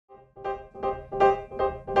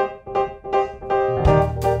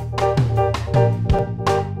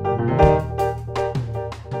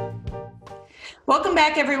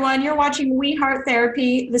back, everyone. You're watching We Heart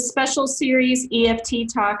Therapy, the special series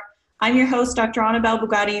EFT Talk. I'm your host, Dr. Anabelle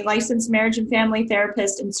Bugatti, licensed marriage and family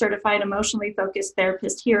therapist and certified emotionally focused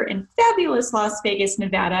therapist here in fabulous Las Vegas,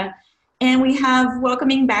 Nevada. And we have,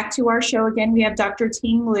 welcoming back to our show again, we have Dr.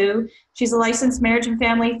 Ting Liu. She's a licensed marriage and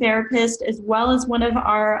family therapist, as well as one of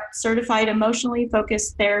our certified emotionally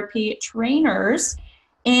focused therapy trainers.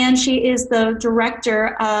 And she is the director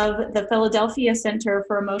of the Philadelphia Center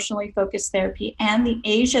for Emotionally Focused Therapy and the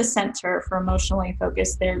Asia Center for Emotionally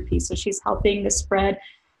Focused Therapy. So she's helping to spread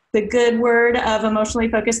the good word of emotionally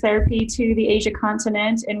focused therapy to the Asia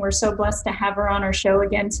continent. And we're so blessed to have her on our show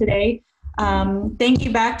again today. Thank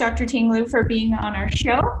you back, Dr. Ting Liu, for being on our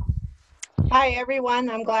show. Hi,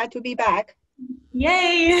 everyone. I'm glad to be back.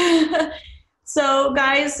 Yay. So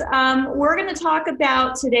guys, we're going to talk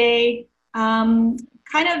about today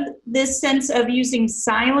kind of this sense of using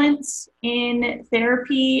silence in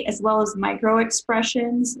therapy as well as micro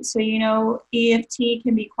expressions. So, you know, EFT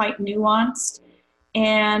can be quite nuanced,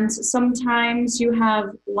 and sometimes you have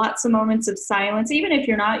lots of moments of silence. Even if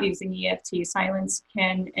you're not using EFT, silence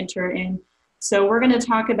can enter in. So we're going to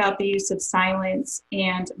talk about the use of silence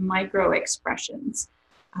and micro expressions,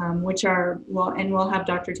 which are, well, and we'll have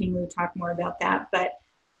Dr. Ting Liu talk more about that. But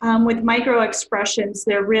with micro expressions,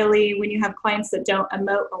 they're really, when you have clients that don't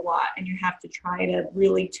emote a lot and you have to try to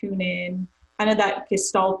really tune in, kind of that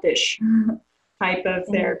gestaltish type of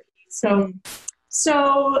therapy. So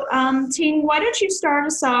Ting, why don't you start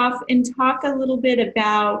us off and talk a little bit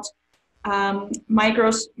about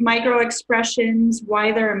micro expressions,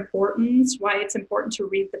 why they're important, why it's important to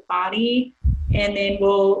read the body, and then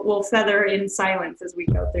we'll feather in silence as we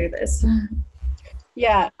go through this.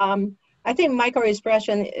 Yeah, I think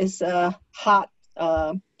microexpression is a hot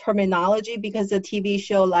terminology because the TV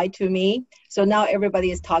show Lied to Me. So now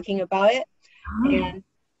everybody is talking about it. And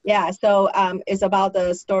yeah, so it's about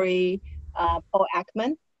the story Paul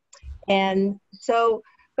Ekman. And so,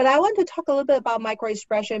 but I want to talk a little bit about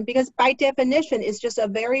microexpression because by definition, it's just a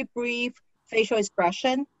very brief facial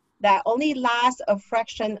expression that only lasts a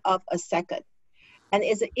fraction of a second. And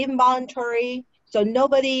it's involuntary. So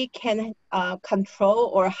nobody can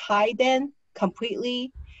control or hide them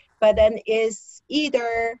completely, but then it's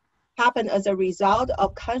either happen as a result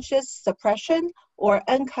of conscious suppression or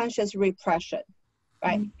unconscious repression,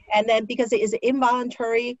 right? And then because it is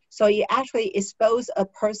involuntary, so it actually exposes a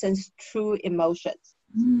person's true emotions.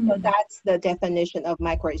 So that's the definition of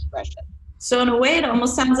microexpression. So in a way, it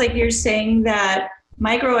almost sounds like you're saying that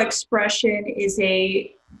microexpression is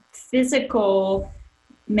a physical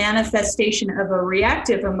manifestation of a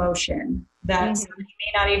reactive emotion that you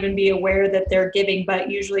may not even be aware that they're giving, but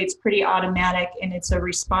usually it's pretty automatic and it's a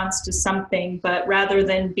response to something. But rather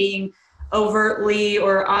than being overtly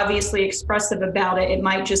or obviously expressive about it, it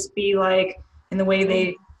might just be like in the way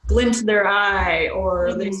they glint their eye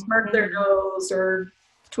or they smirk their nose or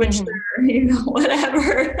twitch their, you know,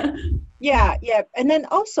 whatever. Yeah. And then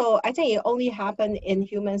also, I think it only happened in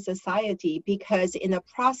human society because in the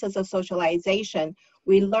process of socialization,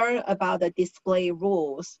 we learn about the display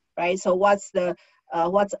rules, right? So what's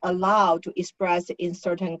allowed to express in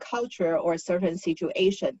certain culture or certain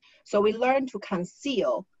situation. So we learn to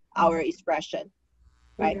conceal our expression,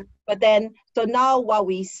 right? But then, so now what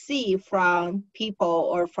we see from people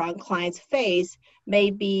or from clients' face may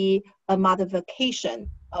be a modification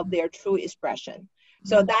of their true expression.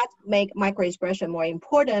 So that make microexpression more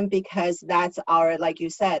important because that's our, like you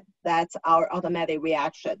said, that's our automatic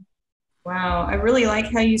reaction. Wow, I really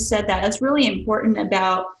like how you said that. That's really important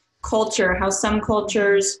about culture, how some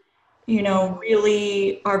cultures, you know,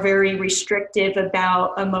 really are very restrictive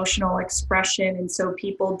about emotional expression. And so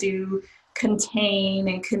people do contain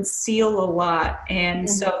and conceal a lot. And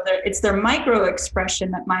so it's their micro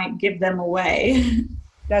expression that might give them away.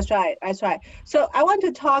 That's right. So I want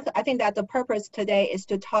to talk, I think that the purpose today is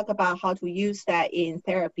to talk about how to use that in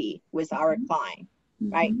therapy with our client,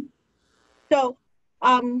 right? So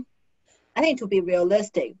I think to be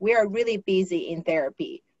realistic, we are really busy in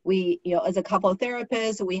therapy. We, you know, as a couple of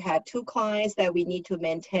therapists, we have 2 clients that we need to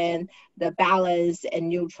maintain the balance and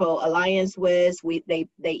neutral alliance with. They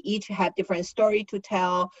each have different story to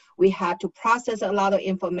tell. We have to process a lot of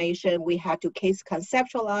information. We have to case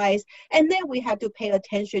conceptualize, and then we have to pay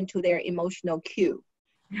attention to their emotional cue.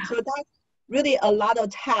 So that's really a lot of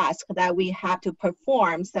tasks that we have to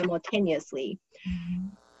perform simultaneously.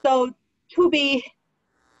 So to be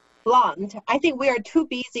blunt, I think we are too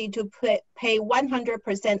busy to pay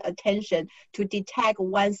 100% attention to detect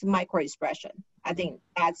one's microexpression. I think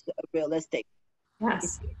that's a realistic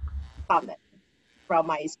comment from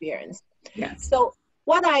my experience. So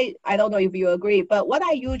what I don't know if you agree, but what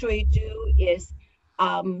I usually do is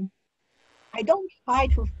I don't try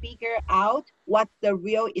to figure out what's the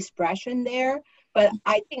real expression there, but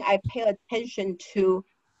I think I pay attention to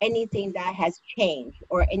anything that has changed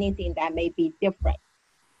or anything that may be different.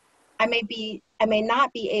 I may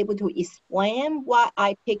not be able to explain what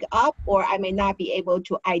I pick up, or I may not be able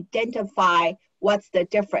to identify what's the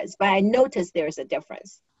difference, but I notice there's a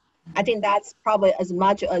difference. I think that's probably as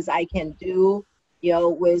much as I can do,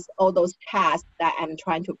 with all those tasks that I'm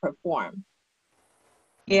trying to perform.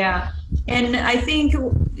 Yeah. And I think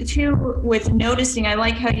too, with noticing, I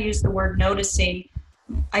like how you use the word noticing.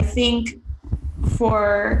 I think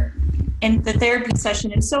in the therapy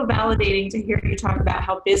session, it's so validating to hear you talk about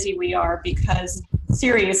how busy we are, because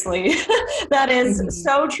seriously, that is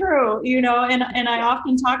so true, and I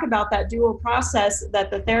often talk about that dual process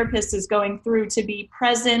that the therapist is going through, to be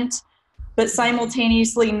present but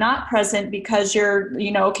simultaneously not present, because you're,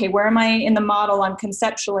 okay, where am I in the model? I'm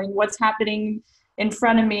conceptualizing what's happening in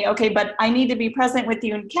front of me. Okay, but I need to be present with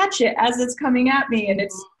you and catch it as it's coming at me. And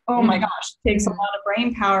it's, oh my gosh, it takes a lot of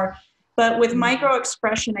brain power. But with micro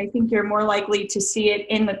expression, I think you're more likely to see it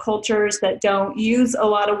in the cultures that don't use a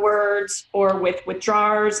lot of words, or with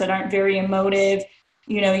withdrawers that aren't very emotive.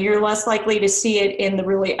 You're less likely to see it in the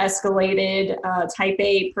really escalated type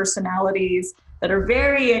A personalities that are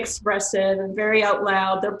very expressive and very out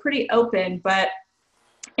loud. They're pretty open,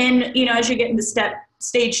 and as you get into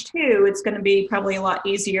stage 2, it's going to be probably a lot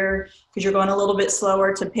easier, because you're going a little bit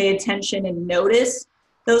slower to pay attention and notice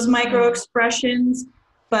those micro expressions.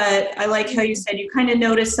 But I like how you said you kind of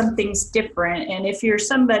notice something's different. And if you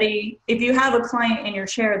have a client in your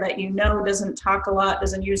chair that doesn't talk a lot,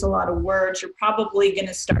 doesn't use a lot of words, you're probably going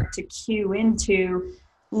to start to cue into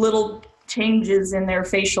little changes in their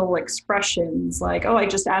facial expressions. Like, oh, I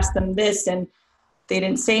just asked them this and they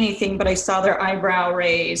didn't say anything, but I saw their eyebrow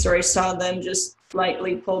raise, or I saw them just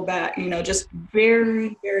slightly pull back, just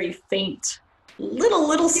very, very faint,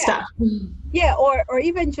 little stuff. Yeah, or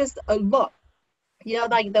even just a look.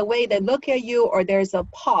 Like the way they look at you, or there's a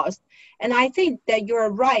pause. And I think that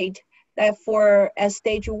you're right, that at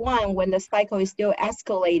stage 1, when the cycle is still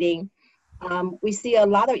escalating, we see a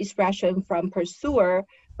lot of expression from pursuer,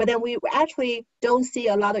 but then we actually don't see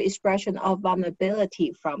a lot of expression of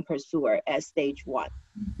vulnerability from pursuer at stage 1,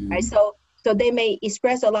 right? So they may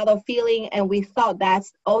express a lot of feeling, and we thought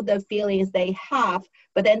that's all the feelings they have,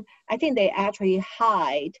 but then I think they actually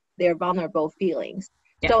hide their vulnerable feelings.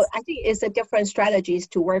 Yes. So I think it's a different strategies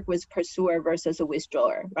to work with pursuer versus a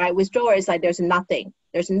withdrawer, right? Withdrawer is like, there's nothing.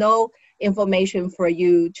 There's no information for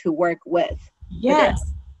you to work with. Yes.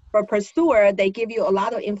 For pursuer, they give you a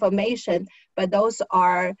lot of information, but those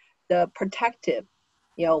are the protective,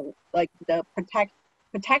 like the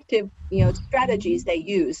protective, strategies they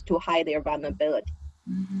use to hide their vulnerability.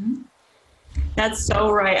 Mm-hmm. That's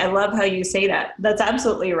so right. I love how you say that. That's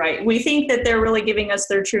absolutely right. We think that they're really giving us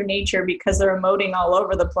their true nature because they're emoting all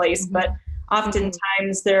over the place, but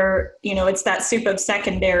oftentimes they're, it's that soup of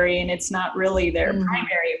secondary, and it's not really their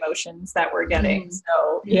primary emotions that we're getting.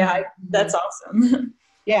 So that's awesome.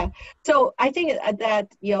 Yeah. So I think that,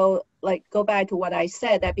 like, go back to what I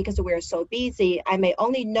said, that because we're so busy, I may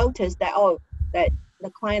only notice that, that the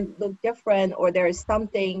client look different, or there is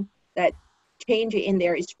something that change in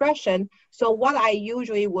their expression. So what I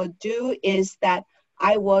usually would do is that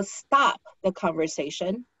I will stop the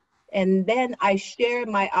conversation, and then I share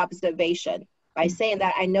my observation by saying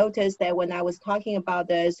that I noticed that when I was talking about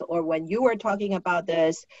this, or when you were talking about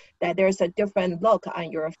this, that there's a different look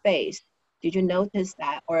on your face. Did you notice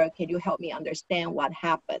that? Or can you help me understand what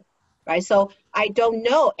happened? Right? So I don't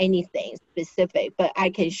know anything specific, but I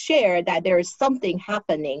can share that there is something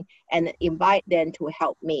happening and invite them to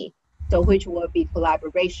help me. So which will be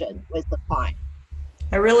collaboration with the client.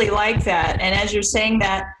 I really like that. And as you're saying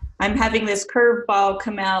that, I'm having this curveball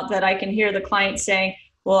come out that I can hear the client saying,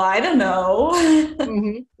 well, I don't know.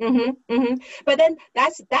 But then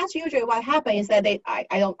that's usually what happens, is that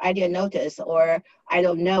I didn't notice, or I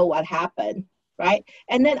don't know what happened, right?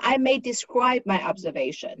 And then I may describe my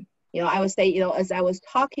observation. I would say, as I was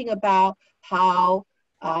talking about how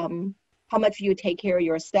much you take care of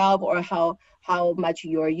yourself, or how much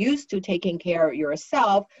you're used to taking care of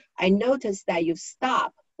yourself, I noticed that you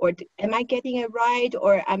stop, or am I getting it right,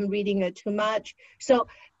 or I'm reading it too much? So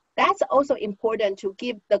that's also important, to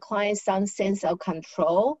give the client some sense of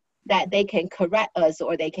control, that they can correct us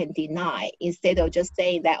or they can deny, instead of just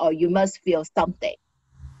saying that, oh, you must feel something.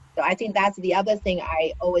 So I think that's the other thing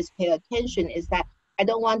I always pay attention, is that I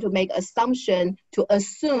don't want to make assumption to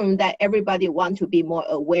assume that everybody wants to be more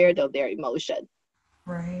aware of their emotion.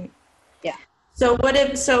 Right. Yeah. So what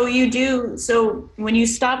if, so you do, so when you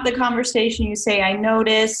stop the conversation, you say, I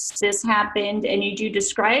noticed this happened, and you do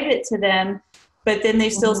describe it to them, but then they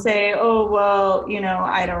still Mm-hmm. say, oh, well, you know,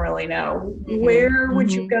 I don't really know. Mm-hmm. Where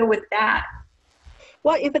would you Mm-hmm. go with that?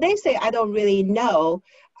 Well, if they say, I don't really know,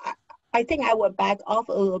 I, I think I would back off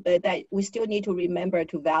a little bit that we still need to remember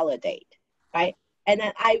to validate, right? And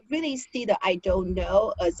then I really see the I don't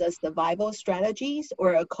know as a survival strategies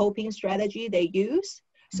or a coping strategy they use.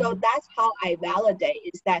 So that's how I validate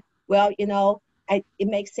is that, well, you know, it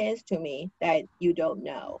makes sense to me that you don't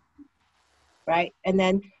know, right? And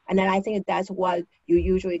then I think that's what you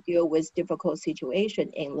usually deal with difficult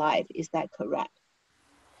situation in life. Is that correct?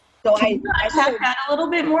 So Can you I sort unpack of that a little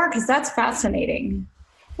bit more? Because that's fascinating.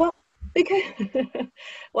 well because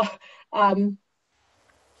well um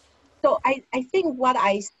so I think what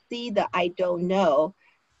I see that I don't know,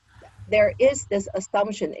 there is this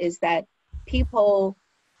assumption is that people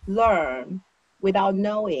learn without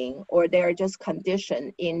knowing, or they're just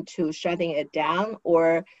conditioned into shutting it down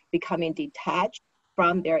or becoming detached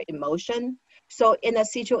from their emotion. So in a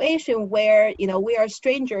situation where, you know, we are a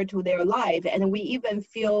stranger to their life and we even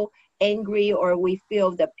feel angry or we feel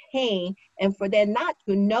the pain, and for them not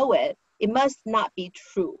to know it, it must not be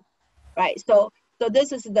true, right? So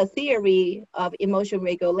this is the theory of emotion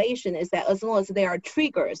regulation, is that as long as there are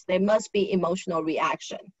triggers, there must be emotional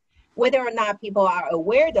reaction. Whether or not people are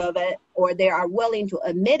aware of it or they are willing to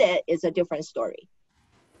admit it is a different story,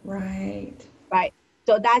 Right. right?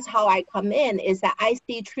 So that's how I come in, is that I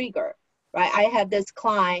see trigger, right? I have this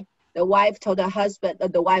client, the wife told the husband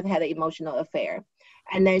that the wife had an emotional affair,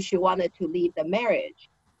 and then she wanted to leave the marriage.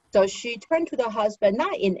 So she turned to the husband,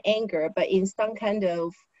 not in anger, but in some kind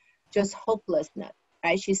of just hopelessness,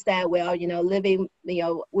 right? She said, well, you know, living, you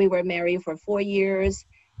know, we were married for 4 years,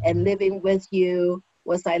 and living with you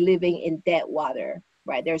was like living in dead water,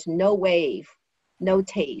 right? There's no wave, no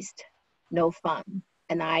taste, no fun,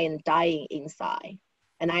 and I am dying inside.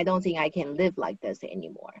 And I don't think I can live like this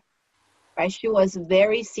anymore, right? She was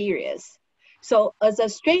very serious. So as a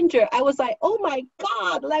stranger, I was like, oh my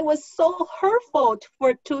God, that was so hurtful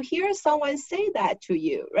to hear someone say that to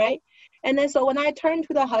you, right? And then so when I turned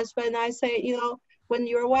to the husband, I say, you know, when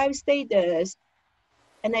your wife say this,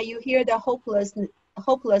 and then you hear the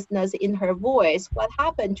hopelessness in her voice, what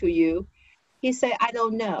happened to you? He said, I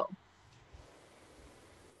don't know.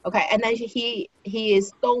 Okay, and then he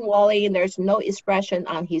is stonewalling. There's no expression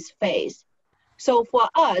on his face. So for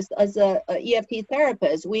us as a EFT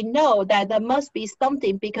therapist, we know that there must be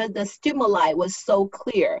something because the stimuli was so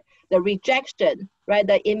clear. The rejection, right?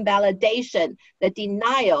 The invalidation, the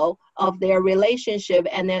denial of their relationship,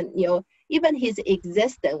 and then, you know, even his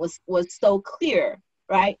existence was so clear,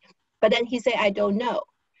 right? But then he said, I don't know.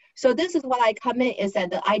 So this is what I come in, is that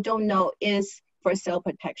the I don't know is for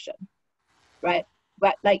self-protection, right?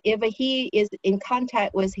 But like if he is in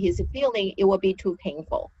contact with his feeling, it will be too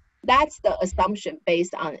painful. That's the assumption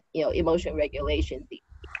based on, you know, emotion regulation.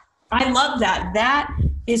 I love that. That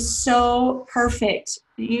is so perfect.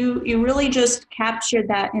 You really just captured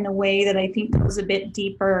that in a way that I think goes a bit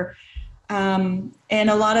deeper. And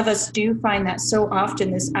a lot of us do find that so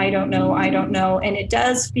often, this I don't know, I don't know. And it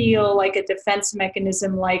does feel like a defense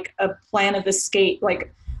mechanism, like a plan of escape.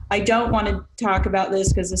 Like, I don't want to talk about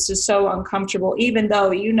this because this is so uncomfortable, even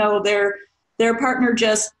though, you know, their partner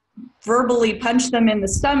just verbally punched them in the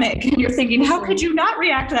stomach. And you're thinking, how could you not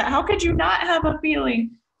react to that? How could you not have a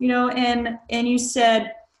feeling? You know, and you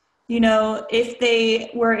said, you know, if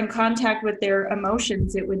they were in contact with their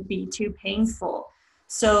emotions, it would be too painful.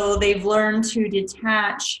 So they've learned to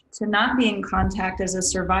detach, to not be in contact as a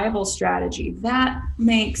survival strategy. That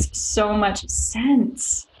makes so much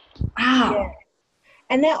sense. Yeah. Wow.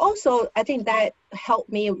 And then also, I think that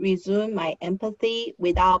helped me resume my empathy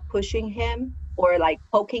without pushing him or like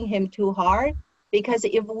poking him too hard. Because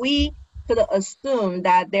if we sort of assume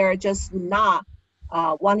that they're just not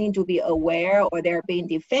wanting to be aware or they're being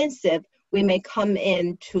defensive, we may come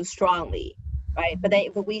in too strongly, right? But then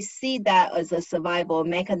if we see that as a survival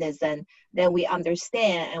mechanism, then we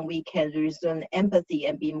understand and we can resume empathy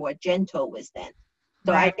and be more gentle with them.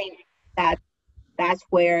 So I Right. think that that's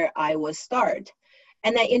where I would start.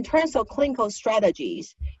 And then in terms of clinical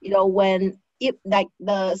strategies, you know, when it, like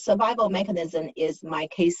the survival mechanism is my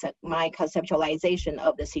conceptualization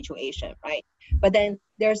of the situation, right? But then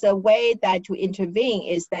there's a way that to intervene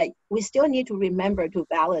is that we still need to remember to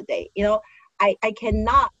validate. You know, I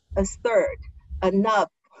cannot assert enough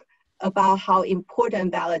about how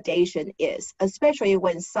important validation is, especially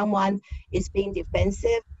when someone is being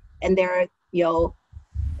defensive and they're, you know,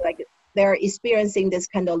 like they're experiencing this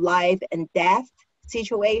kind of life and death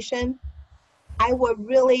situation. I would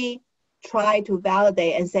really try to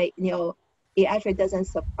validate and say, it actually doesn't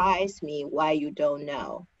surprise me why you don't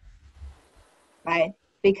know, right?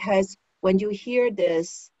 Because when you hear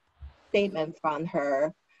this statement from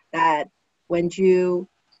her, that when you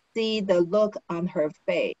see the look on her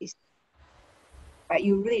face, right,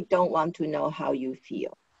 you really don't want to know how you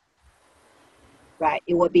feel, right?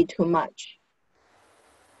 It would be too much.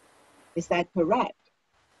 Is that correct?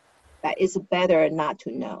 That it's better not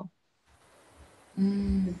to know.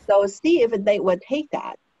 So see if they would take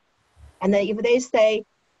that. And then if they say,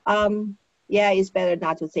 yeah, it's better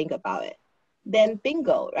not to think about it, then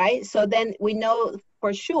bingo, right? So then we know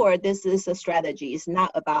for sure this is a strategy. It's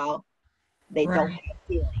not about they don't have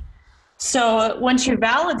feeling. So once you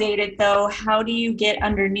validate it, though, how do you get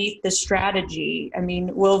underneath the strategy? I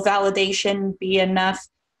mean, will validation be enough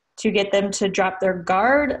to get them to drop their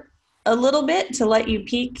guard a little bit to let you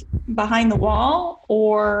peek behind the wall?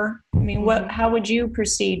 Or, I mean, how would you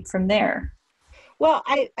proceed from there? Well,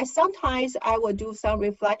 I sometimes I will do some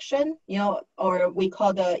reflection, or we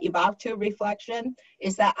call the evocative reflection,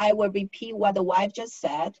 is that I will repeat what the wife just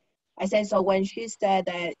said. I said, so when she said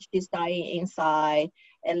that she's dying inside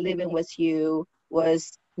and living with you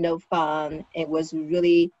was no fun, it was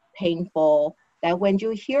really painful, that when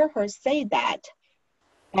you hear her say that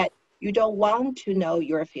you don't want to know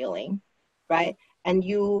your feeling, right? And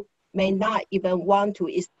you may not even want to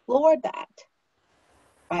explore that,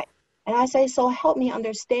 right? And I say, so help me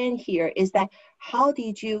understand here is that how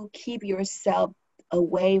did you keep yourself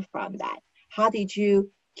away from that? How did you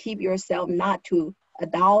keep yourself not to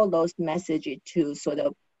allow those messages to sort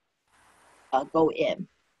of go in?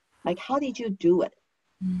 Like, how did you do it?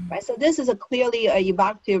 Right? So this is clearly an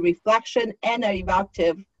evocative reflection and an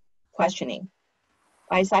evocative questioning.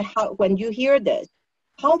 Right? So when you hear this,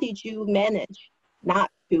 how did you manage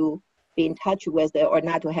not to be in touch with it or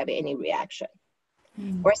not to have any reaction?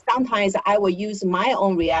 Or sometimes I will use my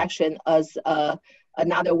own reaction as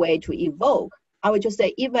another way to evoke. I would just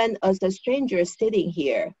say, even as a stranger sitting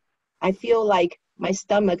here, I feel like my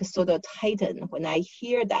stomach sort of tighten when I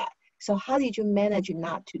hear that. So how did you manage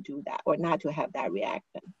not to do that or not to have that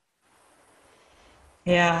reaction?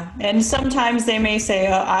 Yeah. And sometimes they may say,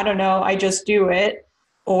 oh, I don't know, I just do it.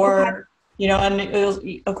 Or,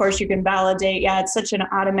 and of course you can validate, yeah, it's such an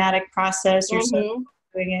automatic process. You're so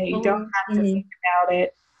doing it. You don't have to think about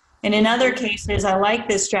it. And in other cases, I like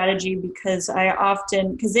this strategy because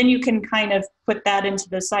because then you can kind of put that into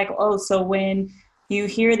the cycle. Oh, so when you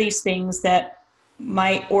hear these things that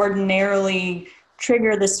might ordinarily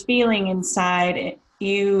trigger this feeling inside,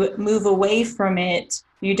 you move away from it.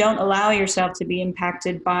 You don't allow yourself to be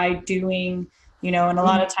impacted by doing, and a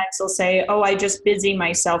lot of times they'll say, oh, I just busy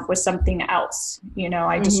myself with something else.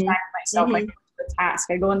 I distract myself. I go to the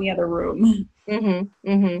task. I go in the other room.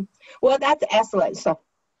 Well, that's excellent. So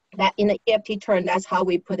that in the EFT term, that's how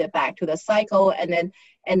we put it back to the cycle. And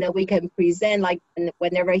then we can present like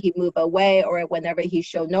whenever he moved away or whenever he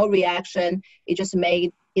showed no reaction, it just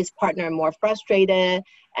made his partner more frustrated,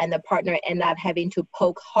 and the partner end up having to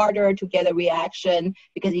poke harder to get a reaction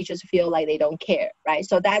because he just feel like they don't care, right?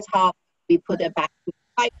 So that's how we put it back to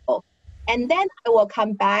the cycle. And then I will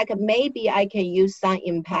come back. Maybe I can use some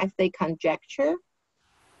empathic conjecture.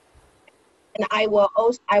 And I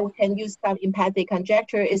can use some empathic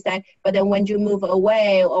conjecture is that, but then when you move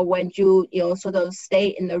away or when you, sort of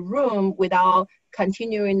stay in the room without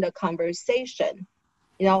continuing the conversation,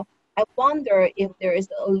 I wonder if there is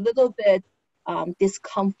a little bit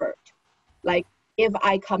discomfort. Like if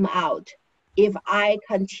I come out, if I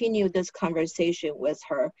continue this conversation with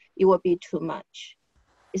her, it will be too much.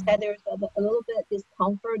 Is that there's a little bit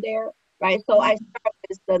discomfort there, right? So I start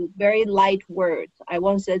with the very light words. I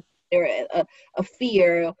won't say there a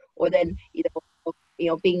fear or then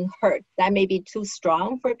being hurt. That may be too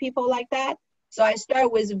strong for people like that. So I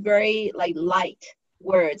start with very light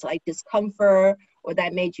words like discomfort, or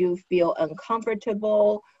that made you feel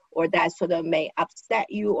uncomfortable, or that sort of may upset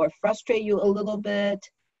you or frustrate you a little bit,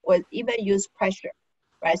 or even use pressure,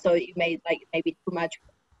 right? So it may maybe too much.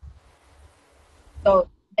 So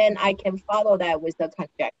then I can follow that with the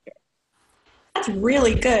conjecture. That's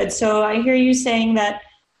really good. So I hear you saying that,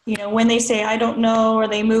 when they say, I don't know, or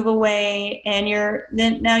they move away, and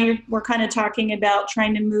we're kind of talking about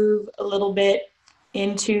trying to move a little bit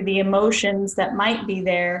into the emotions that might be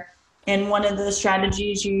there. And one of the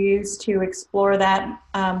strategies you use to explore that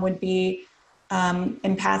would be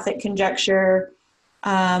empathic conjecture,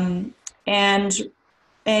 and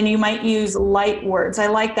you might use light words. I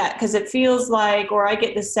like that because it feels like, or I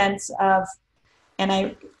get the sense of, and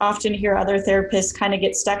I often hear other therapists kind of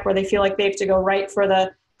get stuck where they feel like they have to go right for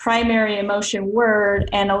the primary emotion word,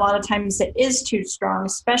 and a lot of times it is too strong,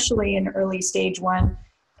 especially in early stage 1,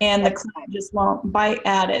 and the client just won't bite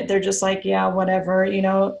at it. They're just like, yeah, whatever,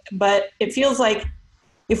 but it feels like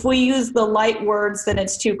if we use the light words, then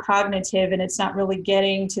it's too cognitive and it's not really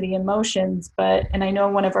getting to the emotions. And I know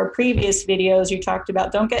in one of our previous videos, you talked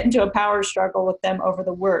about don't get into a power struggle with them over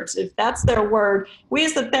the words. If that's their word, we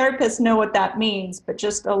as the therapist know what that means, but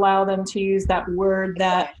just allow them to use that word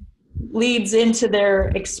that leads into their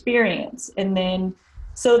experience. And then,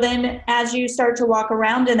 so then as you start to walk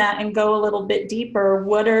around in that and go a little bit deeper,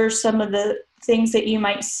 what are some of the things that you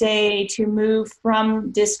might say to move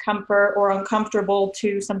from discomfort or uncomfortable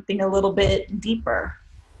to something a little bit deeper?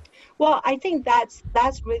 Well, I think that's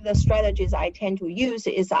really the strategies I tend to use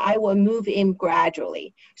is I will move in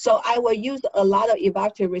gradually. So I will use a lot of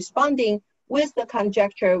evocative responding with the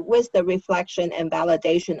conjecture, with the reflection and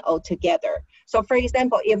validation all together. So for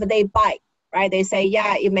example, if they bite, right, they say,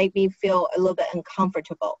 yeah, it made me feel a little bit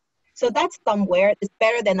uncomfortable. So that's somewhere, it's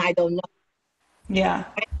better than I don't know. Yeah.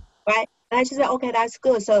 Right? And I just said, okay, that's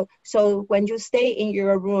good. So when you stay in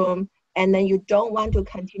your room and then you don't want to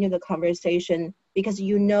continue the conversation because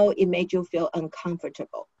you know it made you feel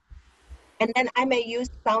uncomfortable. And then I may use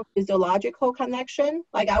some physiological connection.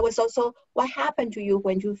 Like I was also, what happened to you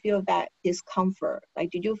when you feel that discomfort? Like,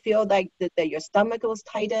 did you feel like that your stomach was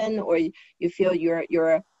tightened, or you feel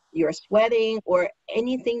you're sweating, or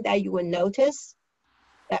anything that you would notice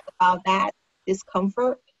about that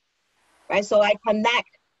discomfort, right? So I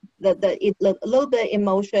connect the little bit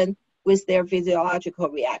emotion with their physiological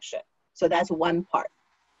reaction. So that's one part.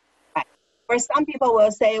 Right? Or some people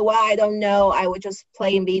will say, well, I don't know, I would just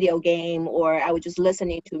play a video game, or I would just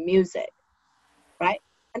listening to music, right?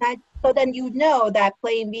 So then you know that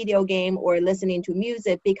playing video game or listening to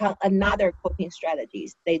music become another coping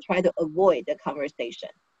strategies. They try to avoid the conversation,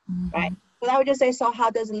 right? So I would just say, so how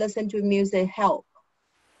does listen to music help?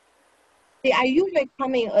 See, I usually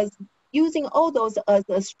coming as using all those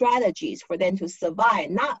as strategies for them to survive,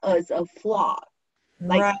 not as a flaw.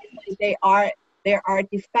 Like Right. they are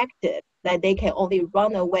defective, that they can only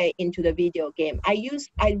run away into the video game. I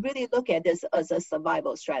really look at this as a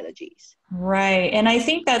survival strategies. Right. And I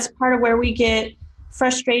think that's part of where we get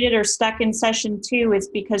frustrated or stuck in session 2 is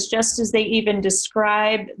because just as they even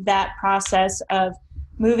describe that process of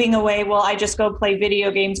moving away, well, I just go play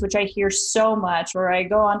video games, which I hear so much, or I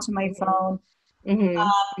go onto my phone.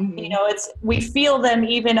 We feel them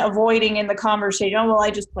even avoiding in the conversation. Oh, well, I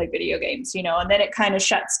just play video games, and then it kind of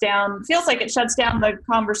shuts down, feels like it shuts down the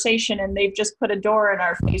conversation, and they've just put a door in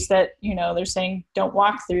our face that, they're saying, don't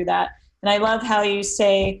walk through that. And I love how you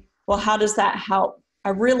say, well, how does that help? I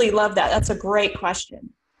really love that. That's a great question.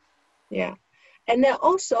 Yeah. And then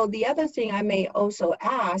also the other thing I may also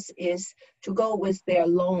ask is to go with their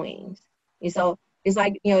longings. And so it's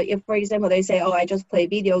like, if, for example, they say, oh, I just play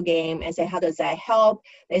video game, and say, how does that help?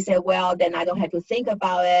 They say, well, then I don't have to think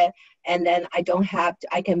about it. And then I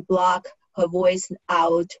can block her voice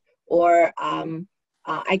out, or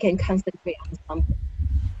I can concentrate on something.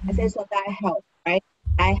 I say, so that helps, right?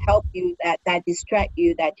 That help you, that distract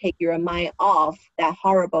you, that take your mind off that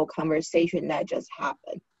horrible conversation that just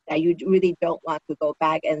happened, that you really don't want to go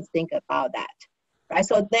back and think about that, right?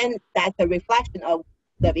 So then that's a reflection of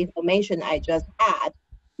the information I just had.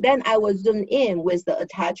 Then I will zoom in with the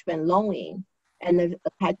attachment longing and the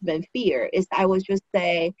attachment fear. Is I would just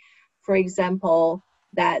say, for example,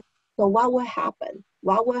 that, so what will happen?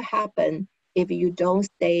 What will happen if you don't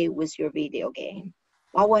stay with your video game?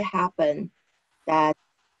 What will happen that,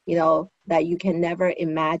 that you can never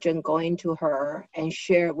imagine going to her and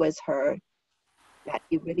share with her that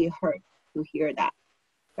it really hurts to hear that,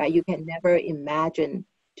 right? You can never imagine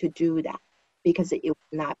to do that because it would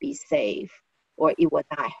not be safe, or it would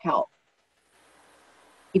not help.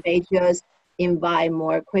 It may just invite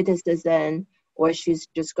more criticism, or she's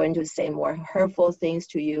just going to say more hurtful things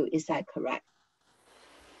to you. Is that correct?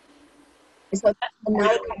 So that's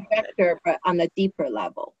another conjecture, but on a deeper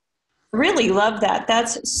level. Really love that.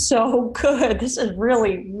 That's so good. This is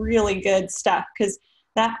really, really good stuff, because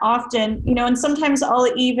that often, and sometimes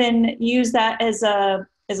I'll even use that as a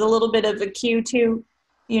little bit of a cue to,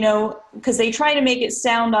 because they try to make it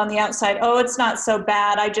sound on the outside, oh, it's not so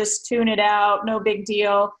bad, I just tune it out, no big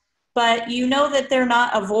deal. But that they're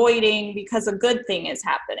not avoiding because a good thing is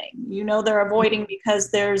happening. They're avoiding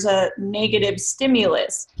because there's a negative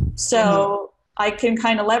stimulus. So I can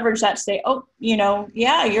kind of leverage that to say, oh,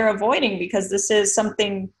 yeah, you're avoiding because this is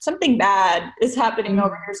something bad is happening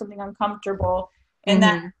over here, something uncomfortable. And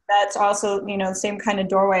that's also, you know, the same kind of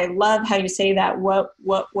doorway. I love how you say that. What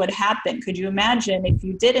would happen? Could you imagine if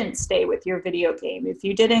you didn't stay with your video game, if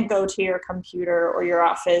you didn't go to your computer or your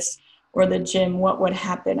office or the gym, what would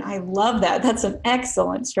happen? I love that. That's an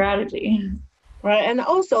excellent strategy. Right. And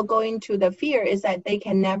also going to the fear is that they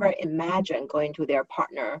can never imagine going to their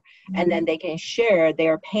partner, and then they can share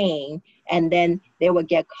their pain, and then they will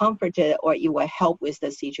get comforted, or it will help with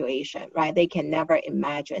the situation, right? They can never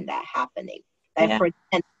imagine that happening. Like for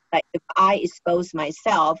instance, like if I expose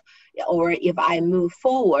myself or if I move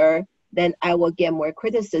forward, then I will get more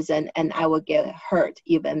criticism and I will get hurt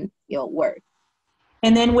even, you know, worse.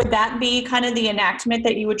 And then would that be kind of the enactment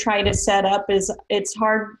that you would try to set up? Is it's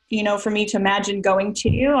hard, you know, for me to imagine going to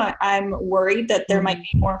you. I'm worried that there might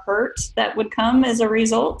be more hurt that would come as a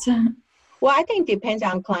result. Well, I think it depends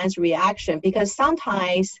on client's reaction, because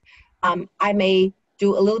sometimes I may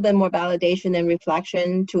do a little bit more validation and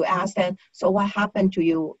reflection to ask them, so what happened to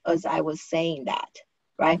you as I was saying that,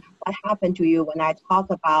 right? What happened to you when I talk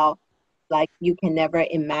about, like, you can never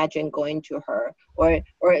imagine going to her, or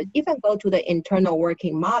even go to the internal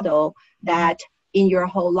working model that in your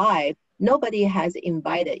whole life, nobody has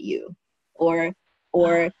invited you or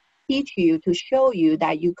teach you to show you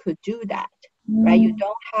that you could do that, right? You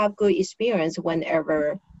don't have good experience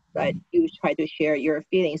whenever you try to share your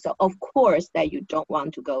feelings. So of course that you don't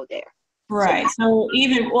want to go there. Right. So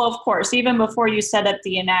even, well, of course, even before you set up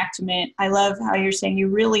the enactment, I love how you're saying you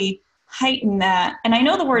really heighten that. And I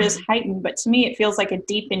know the word is heightened, but to me, it feels like a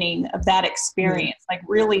deepening of that experience, like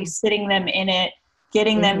really sitting them in it,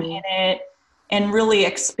 getting them in it, and really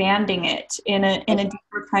expanding it in a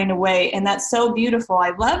deeper kind of way. And that's so beautiful. I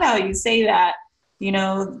love how you say that, you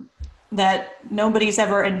know, that nobody's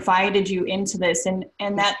ever invited you into this. And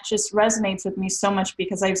that just resonates with me so much,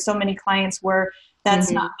 because I have so many clients where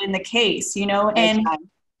that's not been the case, you know,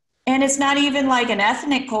 and it's not even like an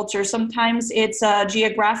ethnic culture. Sometimes it's a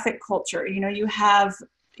geographic culture. You know, you have,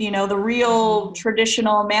 you know, the real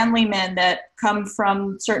traditional manly men that come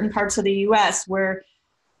from certain parts of the US where,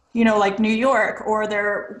 you know, like New York, or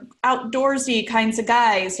they're outdoorsy kinds of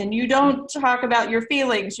guys, and you don't talk about your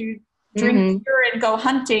feelings. You drink beer and go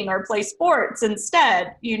hunting or play sports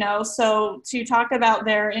instead, you know. So to talk about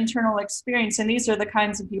their internal experience, and these are the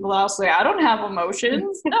kinds of people that also say, I don't have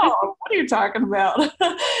emotions. No, what are you talking about?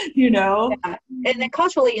 You know. Yeah. And then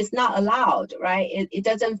culturally it's not allowed, right? It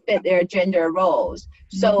doesn't fit their gender roles.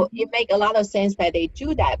 So it makes a lot of sense that they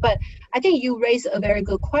do that. But I think you raise a very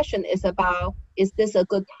good question, is about, is this a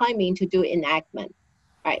good timing to do enactment,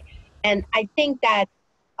 right? And I think that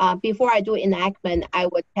before I do enactment, I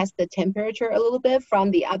would test the temperature a little bit from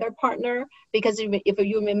the other partner, because if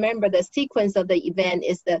you remember, the sequence of the event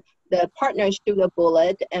is the partner shoot a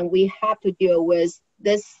bullet, and we have to deal with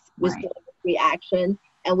this reaction,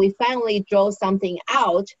 and we finally draw something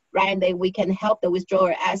out, right? And then we can help the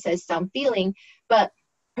withdrawer access some feeling, but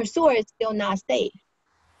pursuer is still not safe,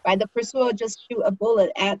 right? The pursuer just shoot a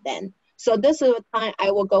bullet at them. So this is the time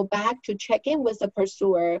I will go back to check in with the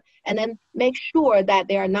pursuer, and then make sure that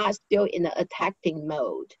they are not still in the attacking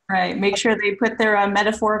mode. Right. Make sure they put their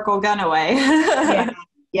metaphorical gun away.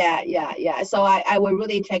 Yeah. So I will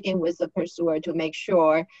really check in with the pursuer to make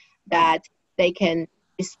sure that they can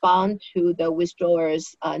respond to the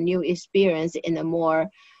withdrawer's new experience in a more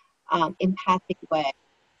empathic way.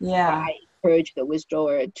 Yeah. I encourage the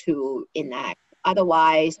withdrawer to enact.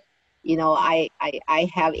 Otherwise, you know, I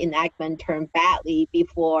have enactment turn badly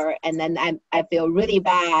before, and then I feel really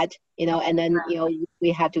bad, you know, and then, you know, we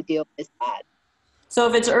have to deal with that. So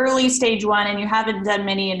if it's early stage one and you haven't done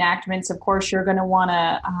many enactments, of course, you're going to want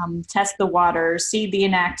to test the waters, see the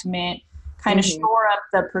enactment, kind of shore up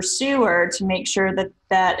the pursuer to make sure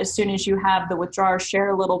that as soon as you have the withdrawer share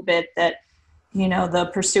a little bit, that, you know, the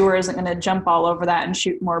pursuer isn't going to jump all over that and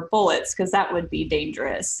shoot more bullets, because that would be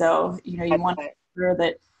dangerous. So, you know, you want to make sure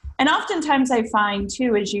that. And oftentimes I find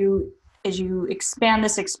too, as you expand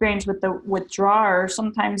this experience with the withdrawer,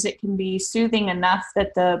 sometimes it can be soothing enough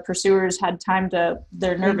that the pursuers had time to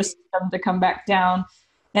their nervous system to come back down.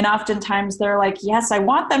 And oftentimes they're like, yes, I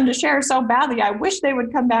want them to share so badly. I wish they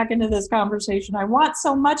would come back into this conversation. I want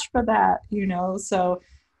so much for that, you know, so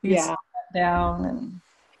you slow that down. And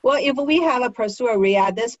well, if we have a pursuer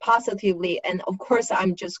react this positively, and of course,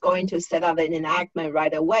 I'm just going to set up an enactment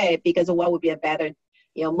right away, because what would be a better,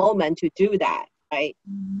 you know, moment to do that, right?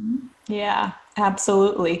 Yeah,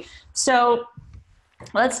 absolutely. So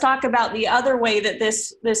let's talk about the other way that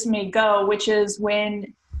this may go, which is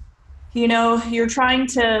when, you know, you're trying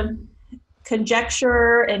to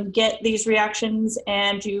conjecture and get these reactions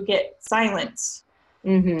and you get silence.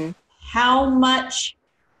 How much,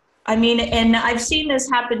 I mean, and I've seen this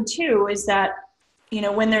happen too, is that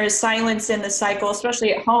when there is silence in the cycle,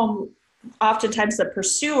 especially at home, oftentimes the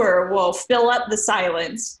pursuer will fill up the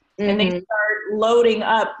silence and they start loading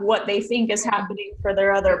up what they think is happening for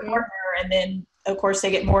their other partner. And then, of course,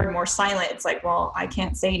 they get more and more silent. It's like, well, I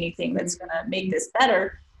can't say anything that's going to make this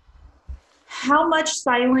better. How much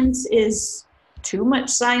silence is too much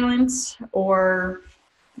silence? Or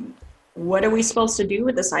what are we supposed to do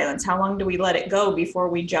with the silence? How long do we let it go before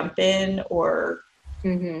we jump in? Or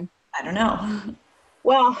I don't know.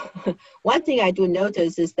 Well, one thing I do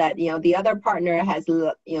notice is that, the other partner has,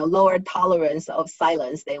 lower tolerance of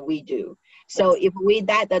silence than we do. So if we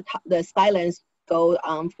let the silence go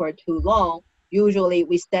on for too long, usually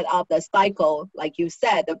we set up the cycle, like you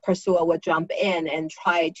said, the pursuer will jump in and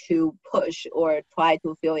try to push or try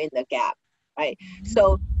to fill in the gap, right?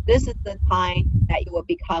 So this is the time that it will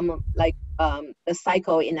become like the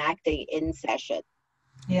cycle enacting in session.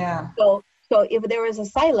 Yeah. So if there is a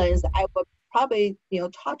silence, I would probably,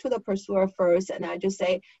 talk to the pursuer first, and I just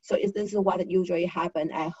say, so this is what usually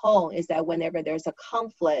happens at home, is that whenever there's a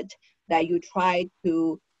conflict that you try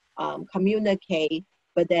to communicate,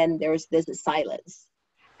 but then there's this silence.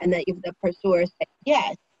 And then if the pursuer says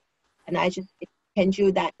yes, and I just, can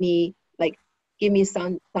you let me, give me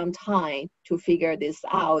some time to figure this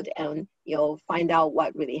out and, find out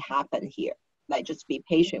what really happened here. Just be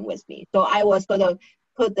patient with me. So I will sort of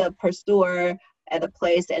put the pursuer at a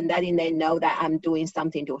place and letting them know that I'm doing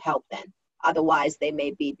something to help them. Otherwise, they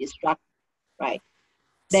may be distracted, right?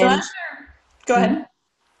 Then, go ahead.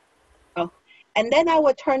 And then I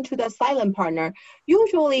would turn to the silent partner.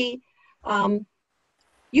 Usually I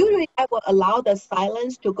will allow the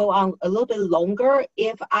silence to go on a little bit longer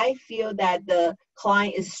if I feel that the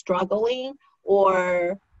client is struggling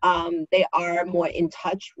or they are more in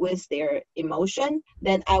touch with their emotion.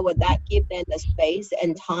 Then I would give them the space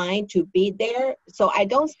and time to be there. So I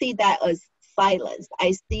don't see that as silence.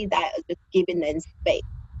 I see that as just giving them space.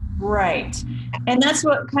 Right. And that's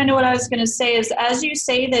what I was going to say is, as you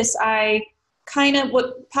say this,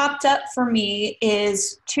 what popped up for me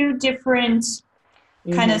is two different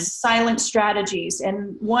kind of silent strategies.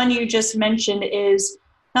 And one you just mentioned is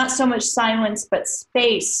not so much silence, but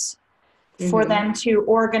space for them to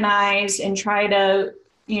organize and try to,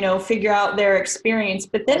 figure out their experience.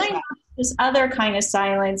 But then I have this other kind of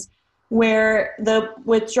silence where the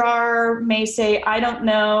withdrawer may say, I don't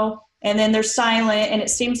know. And then they're silent and it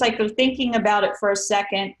seems like they're thinking about it for a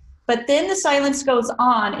second. But then the silence goes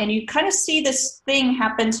on and you kind of see this thing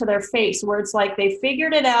happen to their face where it's like they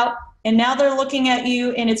figured it out and now they're looking at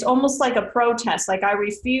you and it's almost like a protest. Like, I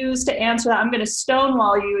refuse to answer that. I'm going to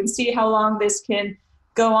stonewall you and see how long this can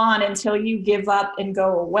go on until you give up and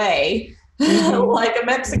go away. Like a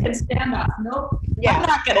Mexican standoff. Nope. Yeah. I'm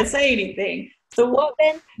not going to say anything. So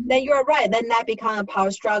then you're right. Then that becomes a power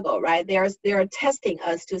struggle, right? They're testing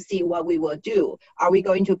us to see what we will do. Are we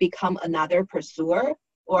going to become another pursuer?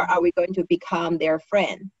 Or are we going to become their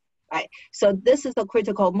friend, right? So this is a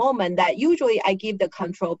critical moment that usually I give the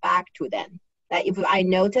control back to them. That if I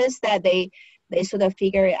notice that they sort of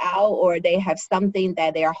figure it out or they have something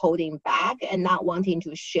that they are holding back and not wanting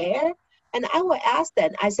to share, and I will ask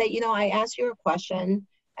them, I say, I asked you a question,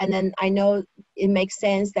 and then I know it makes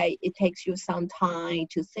sense that it takes you some time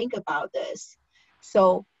to think about this.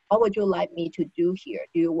 So what would you like me to do here?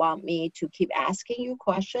 Do you want me to keep asking you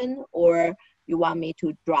questions, or you want me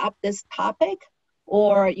to drop this topic,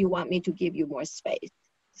 or you want me to give you more space?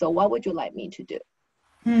 So what would you like me to do?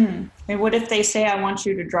 And what if they say, I want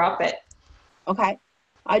you to drop it? Okay.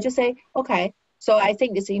 I just say, okay, so I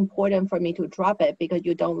think it's important for me to drop it because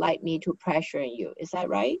you don't like me to pressure you. Is that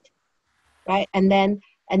right? Right. And then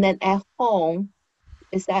at home,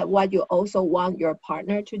 is that what you also want your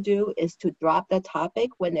partner to do, is to drop the topic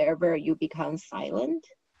whenever you become silent?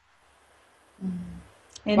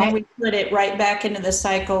 And then we put it right back into the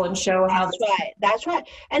cycle and show how. That's right.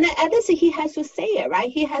 And then at least he has to say it, right?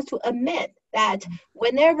 He has to admit that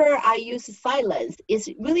whenever I use silence, it's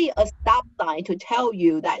really a stop sign to tell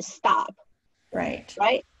you that stop. Right.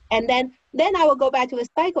 Right. And then I will go back to the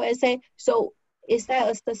cycle and say, so is that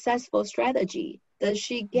a successful strategy? Does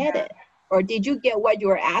she get it? Or did you get what you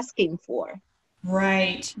were asking for?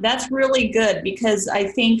 Right. That's really good, because I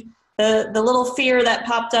think the little fear that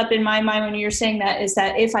popped up in my mind when you were saying that is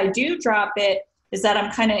that if I do drop it, is that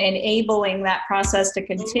I'm kind of enabling that process to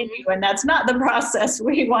continue. And that's not the process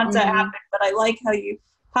we want to happen. But I like how you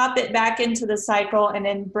pop it back into the cycle and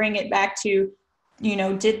then bring it back to,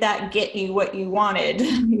 did that get you what you wanted?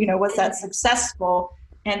 Was that successful?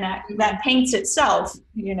 And that paints itself,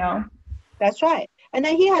 That's right. And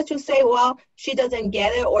then he has to say, well, she doesn't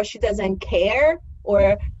get it or she doesn't care.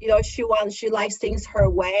 or she likes things her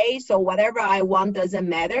way, so whatever I want doesn't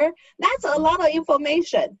matter. That's a lot of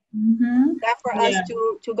information that for us Yeah.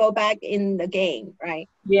 to go back in the game, right?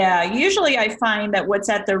 Yeah. Usually I find that what's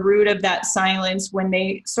at the root of that silence when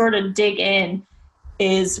they sort of dig in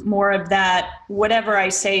is more of that whatever I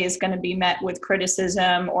say is going to be met with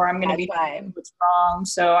criticism, or I'm going to That's be right. told what's wrong.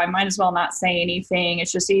 So I might as well not say anything.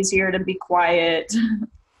 It's just easier to be quiet.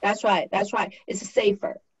 That's right. That's right. It's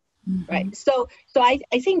safer. Right. Mm-hmm. So I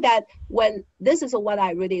think that when this is what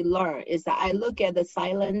I really learned is that I look at the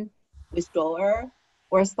silent withdrawer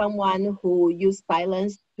or someone who use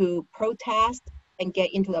silence to protest and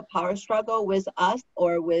get into the power struggle with us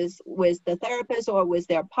or with the therapist or with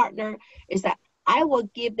their partner, is that I will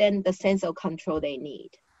give them the sense of control they need.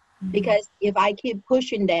 Because if I keep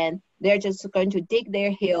pushing them, they're just going to dig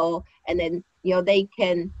their heel, and then they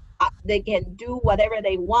can do whatever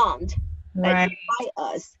they want Right. to fight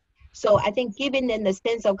us. So I think giving them the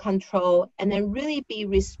sense of control and then really be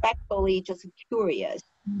respectfully just curious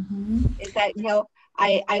Mm-hmm. is that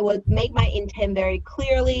I would make my intent very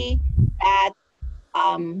clearly that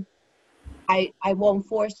I won't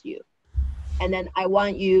force you, and then I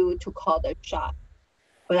want you to call the shot.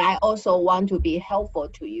 But I also want to be helpful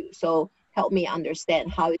to you. So help me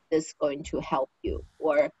understand how is this going to help you,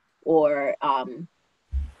 or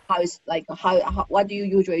how is how what do you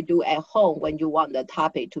usually do at home when you want the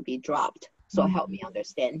topic to be dropped? So help me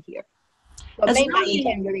understand here. So That's make my really,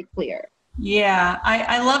 intent really clear. yeah,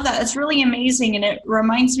 I love that. It's really amazing. And it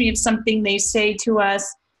reminds me of something they say to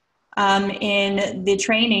us in the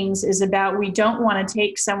trainings is about we don't want to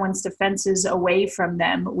take someone's defenses away from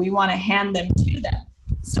them. We want to hand them to them.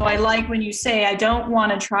 So I like when you say, I don't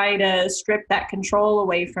want to try to strip that control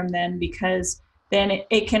away from them, because then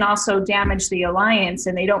it can also damage the alliance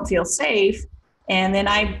and they don't feel safe. And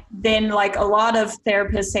then like a lot of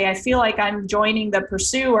therapists say, I feel like I'm joining the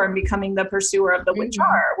pursuer and becoming the pursuer of the witcher,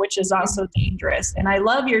 which is also dangerous. And I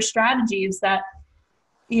love your strategy is that,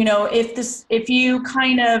 if you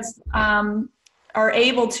kind of are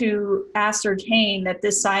able to ascertain that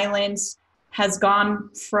this silence has gone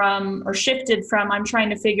from or shifted from I'm trying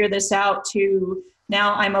to figure this out to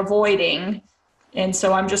now I'm avoiding, and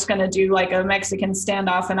so I'm just going to do like a Mexican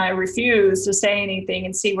standoff and I refuse to say anything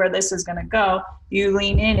and see where this is going to go. You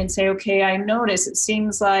lean in and say, okay, I notice it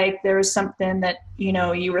seems like there's something that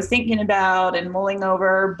you were thinking about and mulling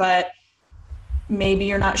over, but maybe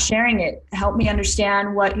you're not sharing it. Help me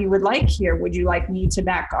understand what you would like here. Would you like me to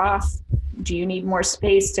back off? Do you need more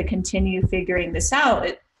space to continue figuring this out?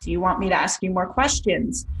 Do you want me to ask you more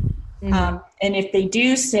questions? And if they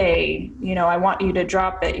do say, I want you to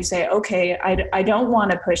drop it, you say, okay, I don't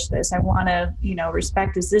want to push this. I want to,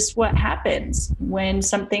 respect. Is this what happens when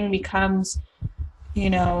something becomes,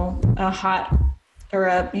 a hot or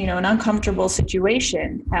an uncomfortable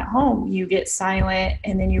situation at home? You get silent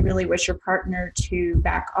and then you really wish your partner to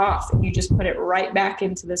back off and you just put it right back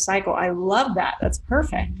into the cycle. I love that. That's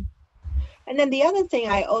perfect. And then the other thing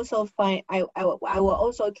I also find, I will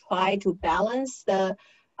also try to balance the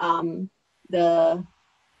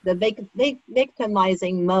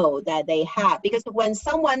victimizing mode that they have, because when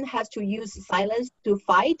someone has to use silence to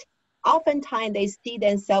fight, oftentimes they see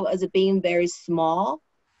themselves as being very small,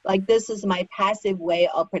 like this is my passive way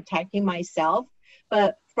of protecting myself.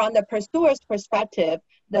 But from the pursuer's perspective,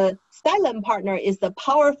 the silent partner is the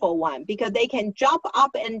powerful one, because they can jump up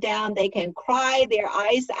and down, they can cry their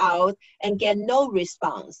eyes out and get no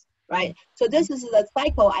response, right? So this is the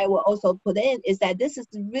cycle I will also put in, is that this is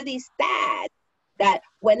really sad that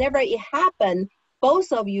whenever it happens,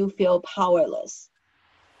 both of you feel powerless,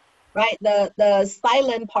 right? The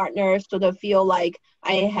silent partner sort of feel like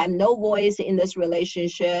I have no voice in this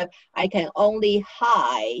relationship. I can only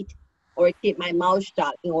hide or keep my mouth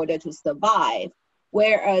shut in order to survive.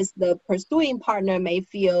 Whereas the pursuing partner may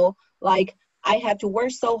feel like I have to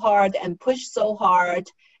work so hard and push so hard,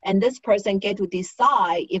 and this person get to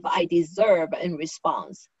decide if I deserve in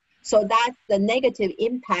response. So that's the negative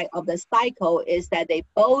impact of the cycle, is that they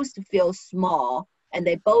both feel small and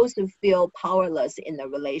they both feel powerless in the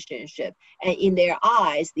relationship. And in their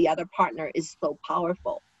eyes, the other partner is so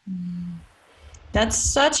powerful. That's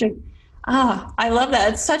such a, I love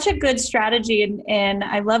that. It's such a good strategy. And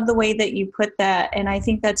I love the way that you put that. And I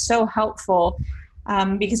think that's so helpful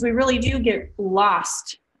because we really do get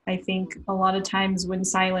lost, I think, a lot of times when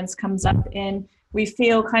silence comes up and we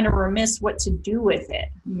feel kind of remiss what to do with it.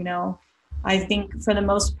 I think for the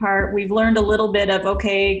most part, we've learned a little bit of,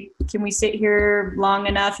 okay, can we sit here long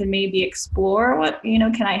enough and maybe explore what,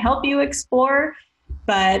 can I help you explore?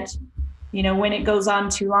 But, when it goes on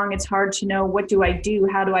too long, it's hard to know, what do I do?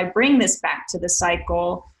 How do I bring this back to the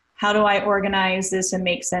cycle? how do I organize this and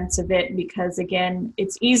make sense of it? Because again,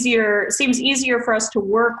 it seems easier for us to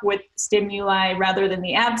work with stimuli rather than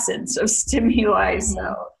the absence of stimuli.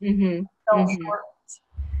 So, Mm-hmm. so Mm-hmm.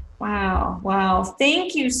 wow. Wow.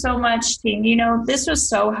 Thank you so much, team. This was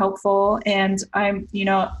so helpful. And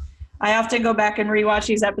I often go back and rewatch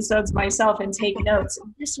these episodes myself and take notes.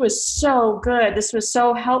 This was so good. This was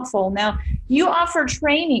so helpful. Now, you offer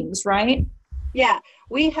trainings, right? Yeah,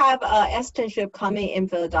 we have a externship coming in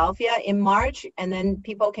Philadelphia in March, and then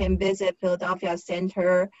people can visit Philadelphia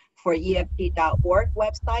Center for EFT.org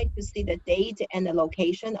website to see the date and the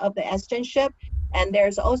location of the externship. And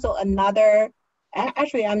there's also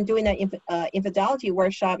actually, I'm doing an infidelity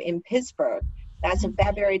workshop in Pittsburgh. That's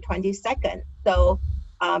February 22nd. So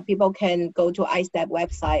people can go to ISTEP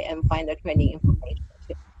website and find the training information.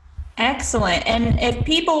 Excellent. And if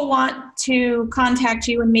people want to contact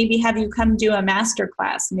you and maybe have you come do a master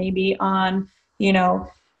class, maybe on,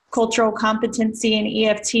 cultural competency in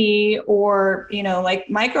EFT or, like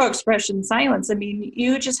micro expression silence. I mean,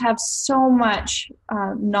 you just have so much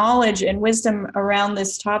knowledge and wisdom around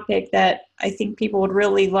this topic that I think people would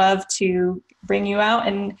really love to bring you out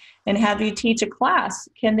and have you teach a class.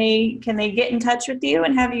 Can they get in touch with you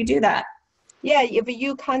and have you do that? Yeah, if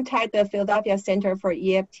you contact the Philadelphia Center for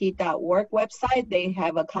EFT.org website, they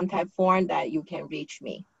have a contact form that you can reach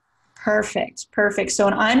me. Perfect. So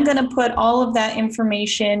I'm going to put all of that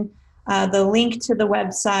information, the link to the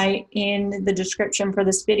website in the description for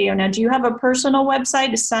this video. Now, do you have a personal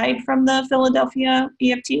website aside from the Philadelphia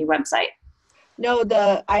EFT website? No,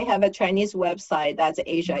 I have a Chinese website, that's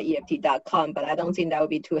asiaeft.com, but I don't think that would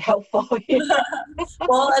be too helpful.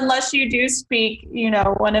 Well, unless you do speak,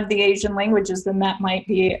 one of the Asian languages, then that might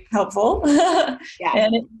be helpful. Yeah.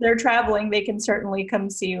 And if they're traveling, they can certainly come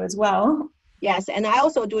see you as well. Yes, and I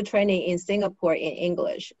also do training in Singapore in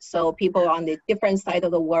English. So people on the different side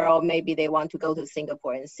of the world, maybe they want to go to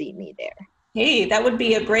Singapore and see me there. Hey, that would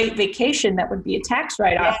be a great vacation. That would be a tax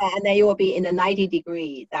write-off. Yeah, and then you will be in the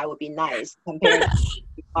 90-degree. That would be nice compared to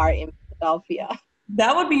are in Philadelphia.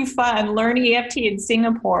 That would be fun. Learn EFT in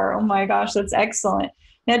Singapore. Oh my gosh, that's excellent.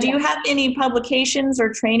 Now, do you have any publications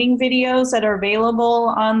or training videos that are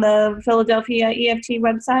available on the Philadelphia EFT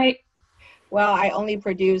website? Well, I only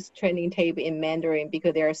produce training tape in Mandarin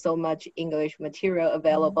because there's so much English material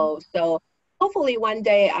available. So hopefully one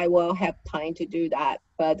day I will have time to do that.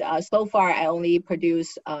 But so far, I only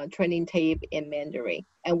produce training tape in Mandarin.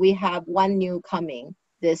 And we have one new coming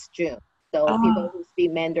this June. So people who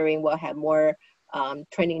speak Mandarin will have more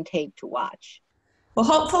training tape to watch. Well,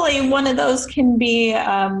 hopefully one of those can be,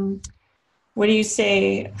 what do you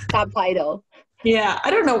say? Subtitle. Yeah, I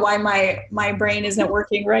don't know why my brain isn't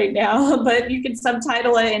working right now, but you can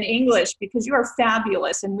subtitle it in English because you are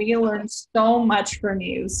fabulous and we learned so much from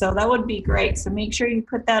you. So that would be great. So make sure you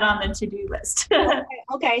put that on the to-do list.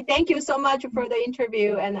 Okay. Thank you so much for the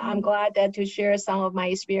interview. And I'm glad to share some of my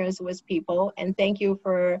experience with people. And thank you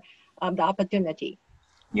for the opportunity.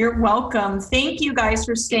 You're welcome. Thank you guys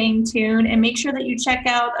for staying tuned and make sure that you check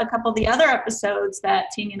out a couple of the other episodes that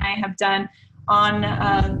Ting and I have done on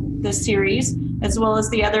the series, as well as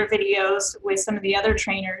the other videos with some of the other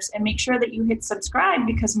trainers, and make sure that you hit subscribe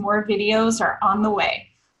because more videos are on the way.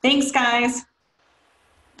 Thanks, guys.